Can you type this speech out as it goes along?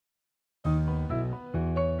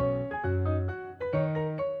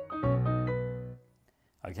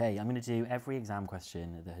Okay, I'm going to do every exam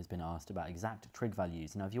question that has been asked about exact trig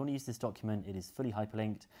values. Now, if you want to use this document, it is fully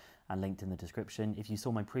hyperlinked and linked in the description. If you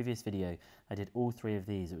saw my previous video, I did all three of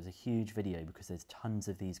these. It was a huge video because there's tons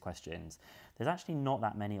of these questions. There's actually not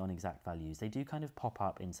that many on exact values. They do kind of pop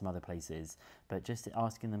up in some other places, but just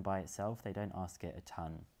asking them by itself, they don't ask it a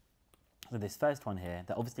ton. So this first one here,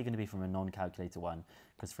 they're obviously going to be from a non-calculator one,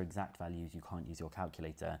 because for exact values, you can't use your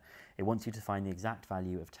calculator. It wants you to find the exact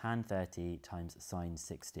value of tan 30 times sine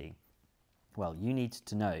 60. Well, you need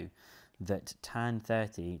to know that tan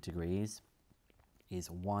 30 degrees is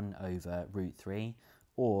 1 over root 3,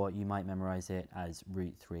 or you might memorize it as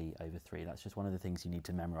root 3 over 3. That's just one of the things you need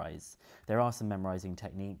to memorize. There are some memorizing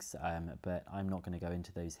techniques, but I'm not going to go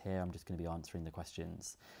into those here. I'm just going to be answering the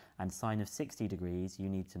questions. And sine of 60 degrees, you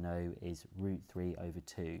need to know, is root 3 over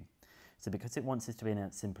 2. So because it wants us to be in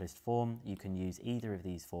its simplest form, you can use either of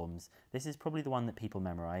these forms. This is probably the one that people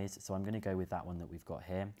memorize, so I'm going to go with that one that we've got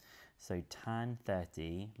here. So tan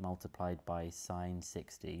 30 multiplied by sine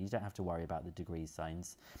 60, you don't have to worry about the degrees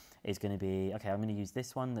signs, is going to be, okay, I'm going to use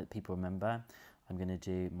this one that people remember. I'm going to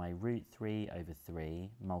do my root 3 over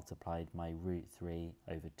 3 multiplied my root 3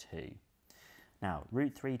 over 2. Now,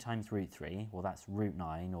 root 3 times root 3, well, that's root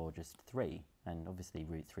 9 or just 3. And obviously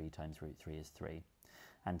root 3 times root 3 is 3.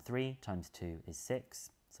 And 3 times 2 is 6.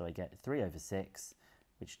 So I get 3 over 6,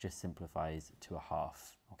 which just simplifies to a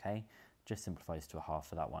half, okay? Just simplifies to a half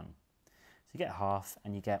for that one. So you get a half,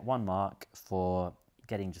 and you get 1 mark for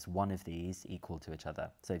getting just one of these equal to each other.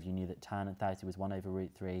 So if you knew that tan 30 was 1 over root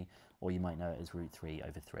 3, or you might know it as root 3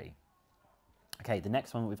 over 3. Okay, the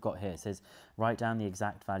next one that we've got here says, write down the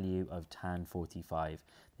exact value of tan 45.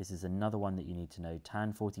 This is another one that you need to know.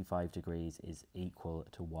 Tan 45 degrees is equal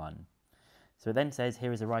to 1. So it then says,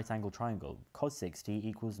 here is a right angle triangle. Cos 60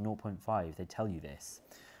 equals 0.5. They tell you this.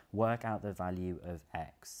 Work out the value of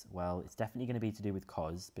x. Well, it's definitely going to be to do with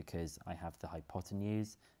cos because I have the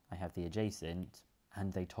hypotenuse, I have the adjacent,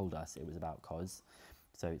 and they told us it was about cos.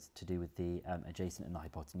 So it's to do with the adjacent and the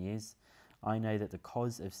hypotenuse. I know that the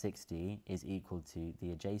cos of 60 is equal to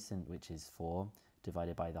the adjacent, which is 4,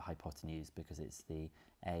 divided by the hypotenuse because it's the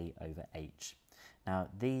a over h. Now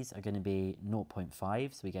these are going to be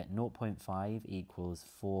 0.5, so we get 0.5 equals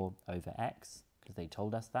 4 over x because they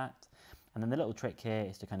told us that. And then the little trick here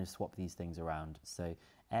is to kind of swap these things around. So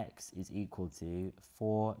x is equal to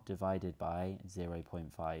 4 divided by 0.5.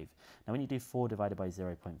 Now when you do 4 divided by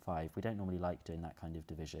 0.5, we don't normally like doing that kind of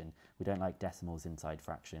division. We don't like decimals inside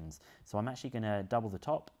fractions. So I'm actually going to double the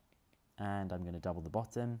top and I'm going to double the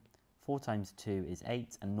bottom. 4 times 2 is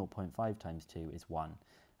 8 and 0.5 times 2 is 1.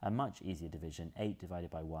 A much easier division, 8 divided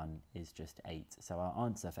by 1 is just 8. So our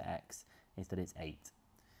answer for x is that it's 8.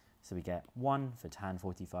 So we get 1 for tan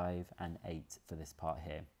 45 and 8 for this part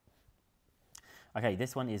here. Okay,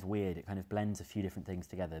 this one is weird. It kind of blends a few different things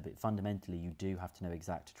together, but fundamentally you do have to know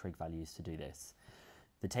exact trig values to do this.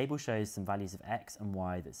 The table shows some values of x and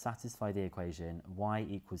y that satisfy the equation y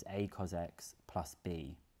equals a cos x plus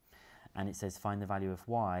b. And it says find the value of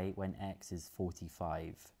y when x is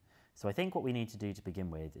 45. So I think what we need to do to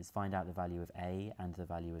begin with is find out the value of a and the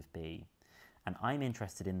value of b. And I'm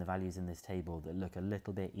interested in the values in this table that look a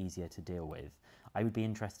little bit easier to deal with. I would be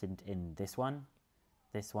interested in this one,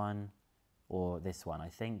 or this one. I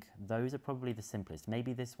think those are probably the simplest.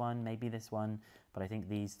 Maybe this one, but I think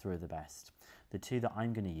these three are the best. The two that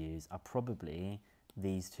I'm going to use are probably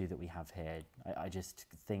these two that we have here. I just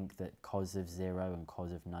think that cos of 0 and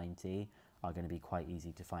cos of 90 are going to be quite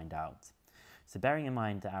easy to find out. So bearing in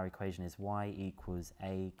mind that our equation is y equals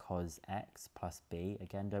a cos x plus b,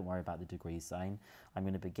 again, don't worry about the degrees sign. I'm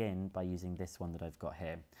going to begin by using this one that I've got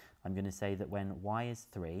here. I'm going to say that when y is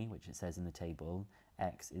 3, which it says in the table,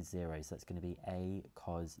 x is 0. So that's going to be a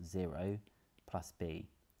cos 0 plus b.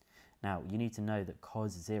 Now, you need to know that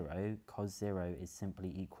cos 0 is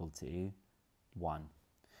simply equal to 1.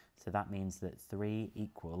 So that means that 3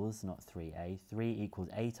 equals, not 3a, 3 equals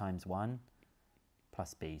a times 1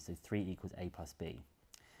 plus b. So 3 equals a plus b.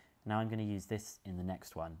 Now I'm going to use this in the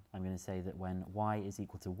next one. I'm going to say that when y is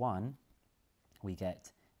equal to 1, we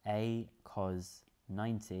get a cos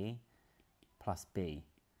 90 plus b.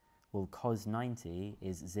 Well, cos 90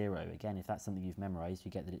 is 0. Again, if that's something you've memorized,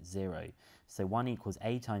 you get that it's 0. So 1 equals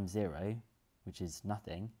a times 0, which is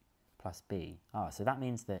nothing, plus b. So that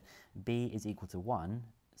means that b is equal to 1,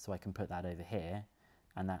 so I can put that over here,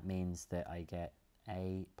 and that means that I get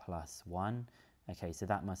a plus 1. Okay, so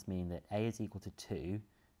that must mean that a is equal to 2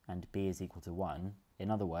 and b is equal to 1. In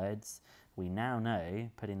other words, we now know,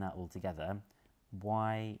 putting that all together,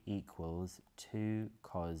 y equals 2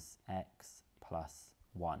 cos x plus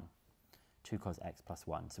 1. 2 cos x plus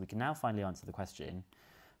 1. So we can now finally answer the question,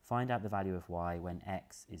 Find out the value of y when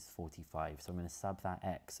x is 45. So I'm going to sub that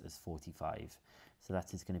x as 45. So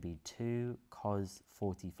that is going to be 2 cos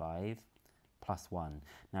 45 plus 1.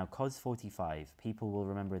 Now cos 45, people will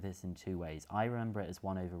remember this in two ways. I remember it as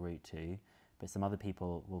 1 over root 2, but some other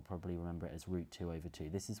people will probably remember it as root 2 over 2.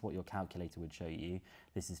 This is what your calculator would show you.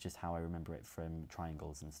 This is just how I remember it from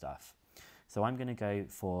triangles and stuff. So I'm going to go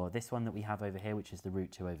for this one that we have over here, which is the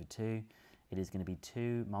root 2 over 2. It is going to be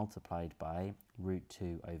 2 multiplied by root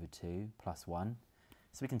 2 over 2 plus 1.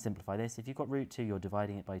 So we can simplify this. If you've got root 2, you're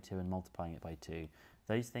dividing it by 2 and multiplying it by 2.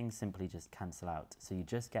 Those things simply just cancel out. So you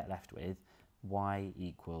just get left with y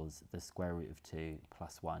equals the square root of 2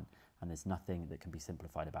 plus 1. And there's nothing that can be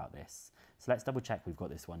simplified about this. So let's double check we've got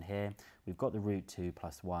this one here. We've got the root 2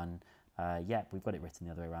 plus 1. Yep, we've got it written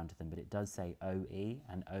the other way around to them, but it does say OE,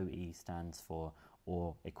 and OE stands for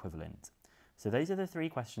or equivalent. So those are the three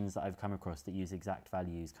questions that I've come across that use exact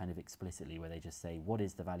values kind of explicitly, where they just say, what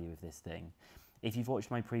is the value of this thing? If you've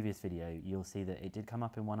watched my previous video, you'll see that it did come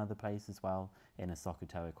up in one other place as well, in a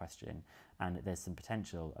SOHCAHTOA question, and there's some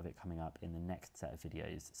potential of it coming up in the next set of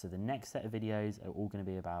videos. So the next set of videos are all going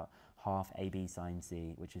to be about half AB sine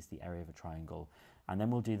C, which is the area of a triangle, and then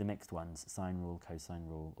we'll do the mixed ones, sine rule, cosine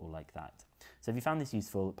rule, or like that. So if you found this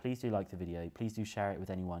useful, please do like the video, please do share it with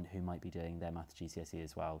anyone who might be doing their Maths GCSE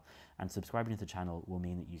as well, and subscribing to the channel will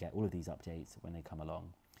mean that you get all of these updates when they come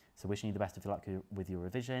along. So wishing you the best of luck with your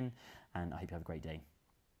revision, and I hope you have a great day.